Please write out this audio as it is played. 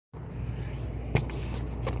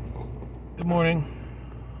Good morning.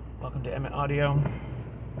 Welcome to Emmett Audio.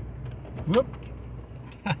 Whoop.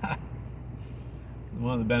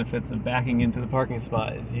 One of the benefits of backing into the parking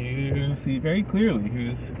spot is you see very clearly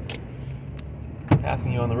who's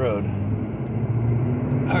passing you on the road.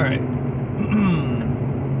 All right.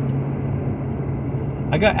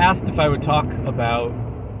 I got asked if I would talk about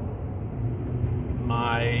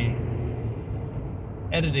my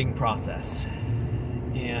editing process,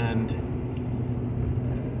 and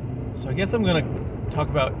so I guess I'm going to talk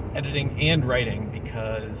about editing and writing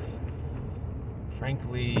because,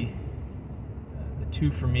 frankly, the two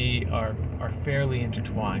for me are fairly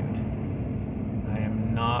intertwined. I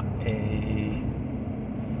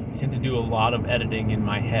tend to do a lot of editing in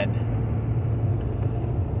my head.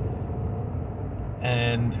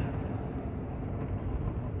 And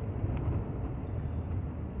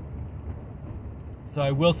so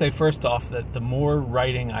I will say first off that the more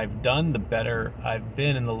writing I've done, the better I've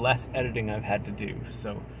been and the less editing I've had to do.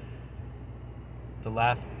 So the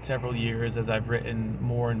last several years, as I've written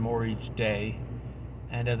more and more each day,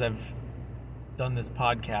 and as I've done this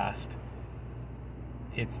podcast,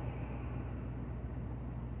 it's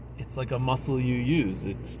like a muscle you use.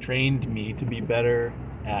 It's trained me to be better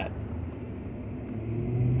at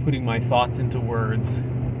putting my thoughts into words.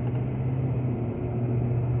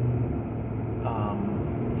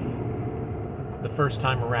 The first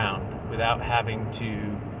time around, without having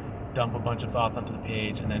to dump a bunch of thoughts onto the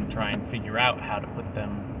page and then try and figure out how to put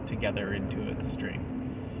them together into a string.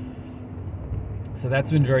 So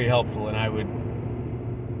that's been very helpful, and I would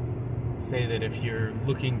say that if you're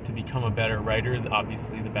looking to become a better writer,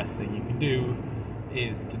 obviously the best thing you can do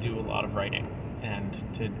is to do a lot of writing and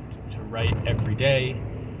to write every day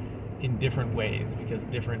in different ways, because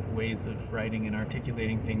different ways of writing and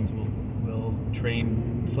articulating things will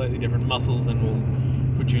train slightly different muscles and will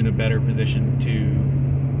put you in a better position to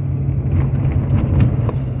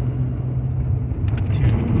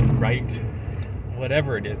write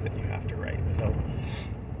whatever it is that you have to write. So,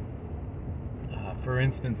 for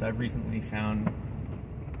instance, I've recently found,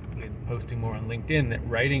 with posting more on LinkedIn, that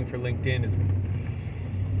writing for LinkedIn is,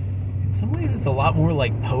 in some ways, it's a lot more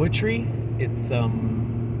like poetry. It's at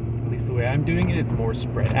least the way I'm doing it, it's more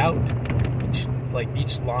spread out. It's like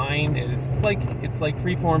each line is, it's like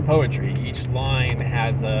free-form poetry. Each line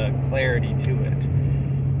has a clarity to it,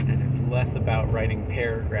 and it's less about writing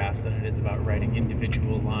paragraphs than it is about writing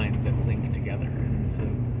individual lines that link together. And so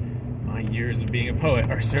my years of being a poet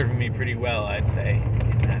are serving me pretty well, I'd say,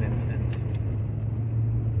 in that instance.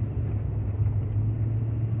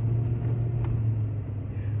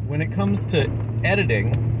 When it comes to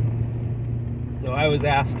editing, so I was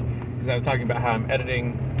asked, because I was talking about how I'm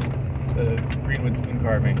editing the Greenwood spoon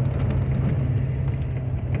carving,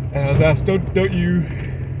 and I was asked, don't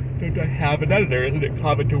I have an editor? Isn't it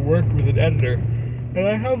common to work with an editor? And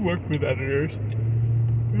I have worked with editors.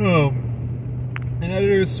 And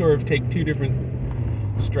editors sort of take two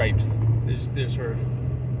different stripes. There's sort of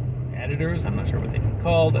editors, I'm not sure what they'd be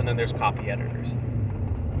called, and then there's copy editors.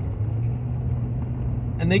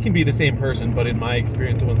 And they can be the same person, but in my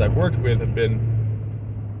experience, the ones I've worked with have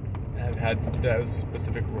had those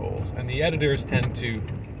specific roles. And the editors tend to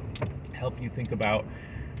help you think about,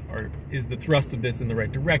 or is the thrust of this in the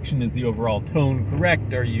right direction? Is the overall tone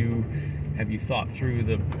correct? Have you thought through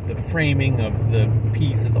the framing of the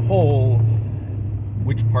piece as a whole?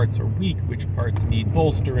 Which parts are weak? Which parts need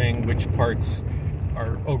bolstering? Which parts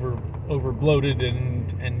are over bloated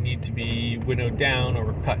and need to be winnowed down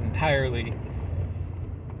or cut entirely?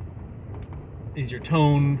 Is your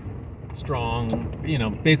tone strong?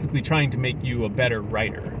 Basically trying to make you a better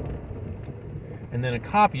writer. And then a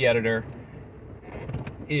copy editor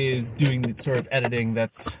is doing the sort of editing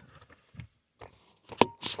that's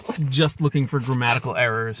just looking for grammatical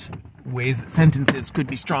errors, ways that sentences could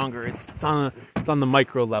be stronger. It's on the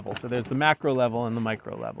micro level. So there's the macro level and the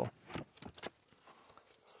micro level.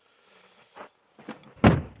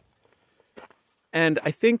 And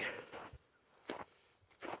I think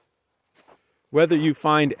whether you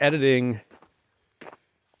find editing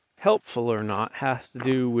helpful or not has to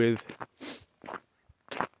do with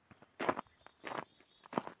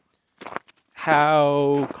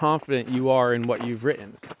how confident you are in what you've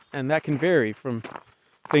written. And that can vary from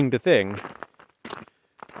thing to thing.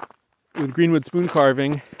 With Greenwood spoon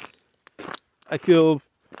carving, I feel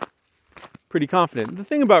pretty confident. The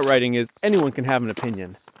thing about writing is anyone can have an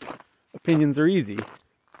opinion. Opinions are easy.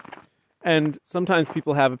 And sometimes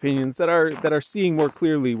people have opinions that are seeing more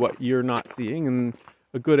clearly what you're not seeing, and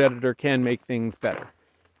a good editor can make things better.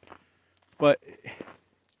 But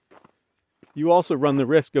you also run the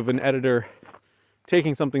risk of an editor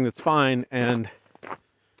taking something that's fine and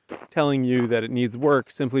telling you that it needs work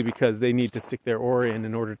simply because they need to stick their oar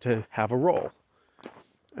in order to have a role.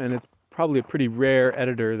 And it's probably a pretty rare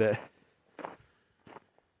editor that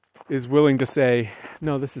is willing to say,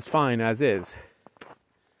 no, this is fine as is.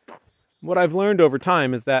 What I've learned over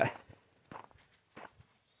time is that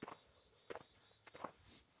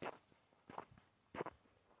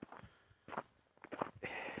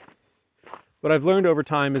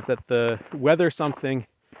whether something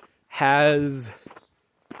has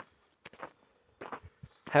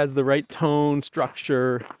the right tone,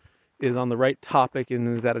 structure, is on the right topic,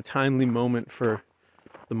 and is at a timely moment for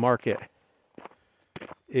the market,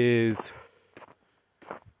 is...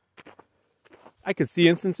 I could see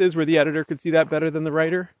instances where the editor could see that better than the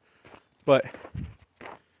writer, but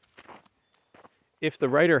if the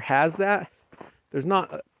writer has that, there's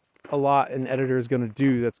not a lot an editor is going to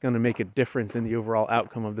do that's going to make a difference in the overall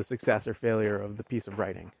outcome of the success or failure of the piece of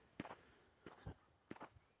writing.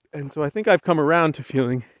 And so I think I've come around to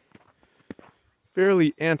feeling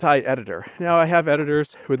fairly anti-editor. Now, I have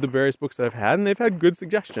editors with the various books that I've had, and they've had good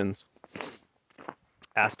suggestions.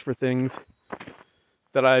 Asked for things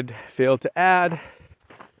that I'd failed to add,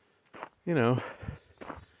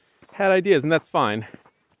 had ideas, and that's fine.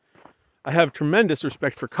 I have tremendous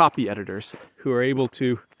respect for copy editors who are able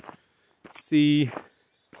to see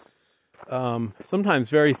sometimes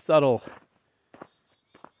very subtle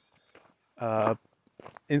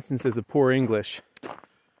instances of poor English,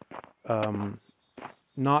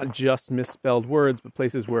 not just misspelled words, but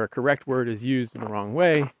places where a correct word is used in the wrong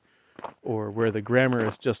way, or where the grammar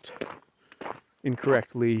is just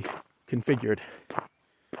incorrectly configured.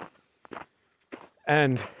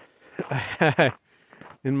 And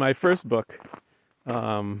in my first book,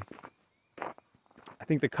 I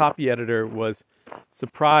think the copy editor was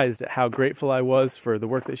surprised at how grateful I was for the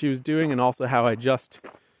work that she was doing, and also how I just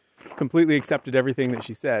completely accepted everything that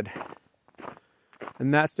she said.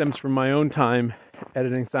 And that stems from my own time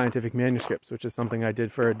editing scientific manuscripts, which is something I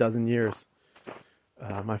did for a dozen years.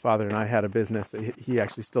 My father and I had a business that he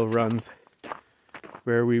actually still runs,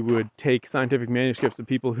 where we would take scientific manuscripts of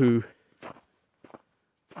people who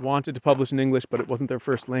wanted to publish in English, but it wasn't their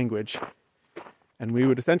first language. And we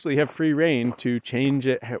would essentially have free rein to change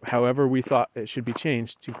it however we thought it should be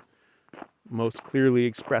changed to most clearly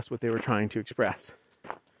express what they were trying to express.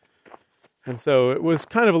 And so it was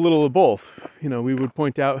kind of a little of both. We would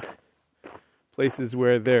point out places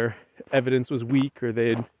where their evidence was weak, or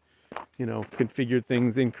they'd, configured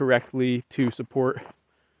things incorrectly to support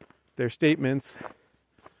their statements,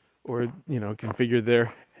 or, configured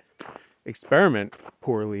their experiment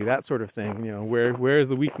poorly, that sort of thing. Where is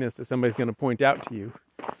the weakness that somebody's going to point out to you?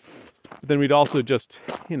 But then we'd also just,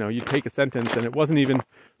 you'd take a sentence, and it wasn't even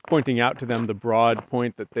pointing out to them the broad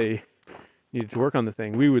point that they needed to work on the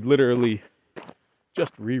thing. We would literally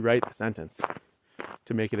just rewrite the sentence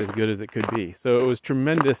to make it as good as it could be. So it was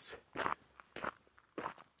tremendous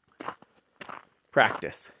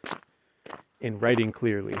practice in writing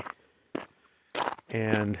clearly.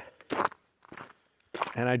 And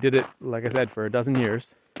I did it, like I said, for a dozen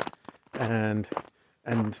years. And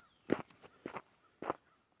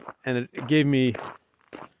it gave me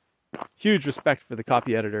huge respect for the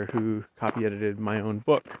copy editor who copy edited my own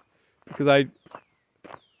book, because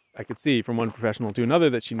I could see from one professional to another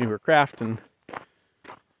that she knew her craft, and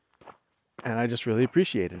I just really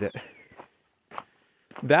appreciated it.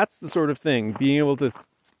 That's the sort of thing, being able to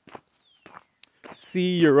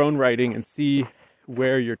see your own writing and see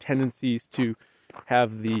where your tendencies to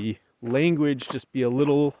have the language just be a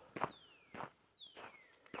little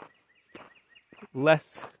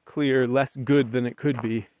less clear, less good than it could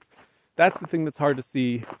be. That's the thing that's hard to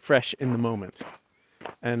see fresh in the moment,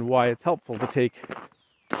 and why it's helpful to take,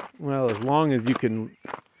 as long as you can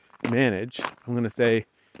manage. I'm going to say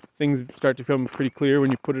things start to become pretty clear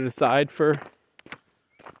when you put it aside for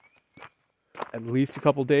at least a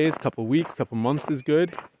couple days, couple weeks, couple months is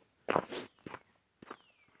good.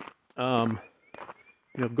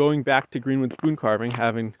 Going back to Greenwood spoon carving,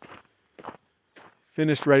 having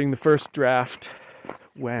finished writing the first draft,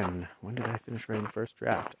 when did I finish writing the first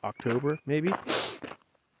draft? October, maybe?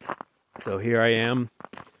 So here I am,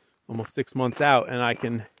 almost 6 months out, and I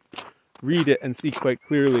can read it and see quite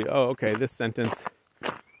clearly, this sentence,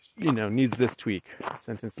 needs this tweak. This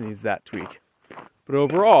sentence needs that tweak. But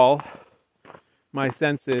overall, my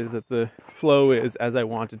sense is that the flow is as I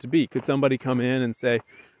want it to be. Could somebody come in and say,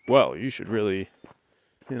 well, you should really,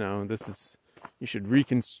 you should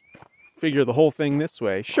reconfigure the whole thing this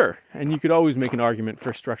way? Sure. And you could always make an argument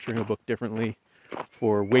for structuring a book differently,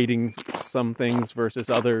 for weighting some things versus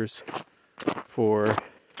others, for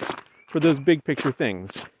those big picture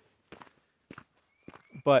things.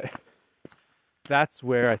 But that's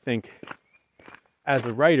where I think, as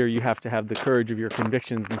a writer, you have to have the courage of your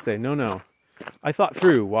convictions and say, no, I thought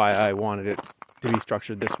through why I wanted it to be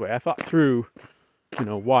structured this way. I thought through,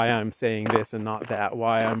 why I'm saying this and not that,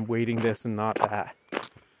 why I'm weighting this and not that.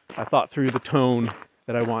 I thought through the tone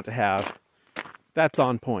that I want to have. That's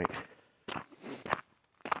on point.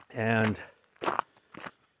 And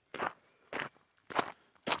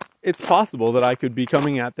it's possible that I could be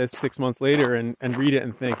coming at this 6 months later and read it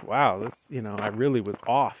and think, wow, this, I really was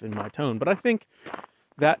off in my tone. But I think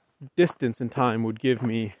that distance in time would give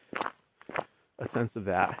me a sense of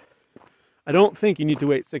that. I don't think you need to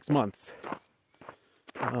wait 6 months.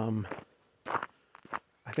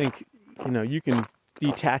 I think, you can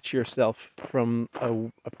detach yourself from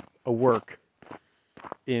a work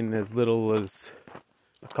in as little as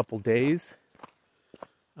a couple days.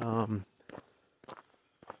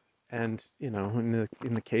 And, in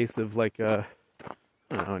the case of like an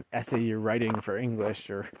essay you're writing for English,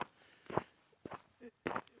 or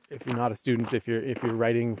if you're not a student, if you're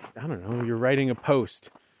writing, you're writing a post,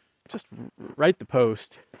 just write the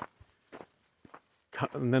post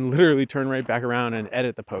and then literally turn right back around and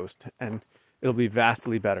edit the post, and it'll be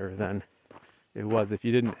vastly better than it was if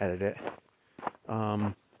you didn't edit it.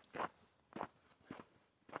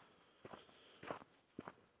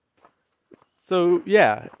 So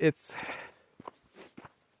yeah,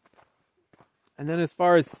 and then as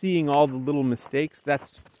far as seeing all the little mistakes,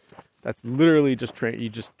 that's literally just you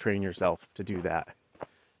train yourself to do that.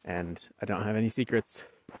 And I don't have any secrets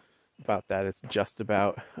about that. It's just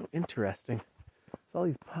about, interesting. There's all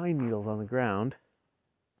these pine needles on the ground.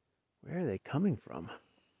 Where are they coming from?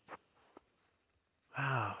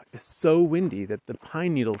 Wow, it's so windy that the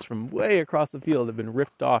pine needles from way across the field have been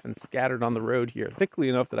ripped off and scattered on the road here, thickly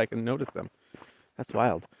enough that I can notice them. That's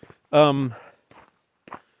wild. So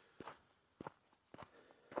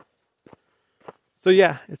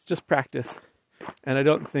yeah, it's just practice. And I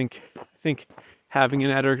think having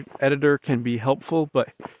an editor can be helpful,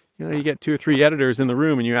 but you get 2 or 3 editors in the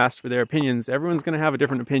room and you ask for their opinions, everyone's going to have a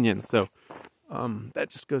different opinion. So that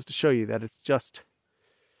just goes to show you that it's just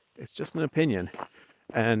an opinion.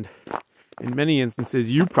 And in many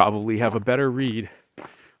instances, you probably have a better read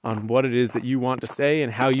on what it is that you want to say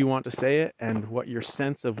and how you want to say it and what your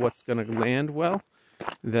sense of what's going to land well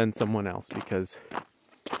than someone else, because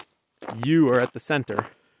you are at the center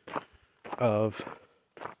of,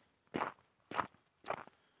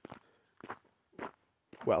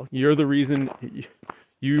 you're the reason.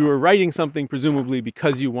 You are writing something presumably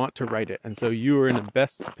because you want to write it, and so you are in the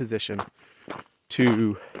best position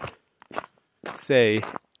to say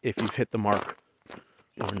if you've hit the mark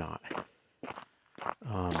or not.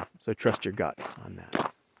 So trust your gut on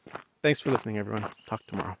that. Thanks for listening, everyone. Talk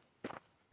tomorrow.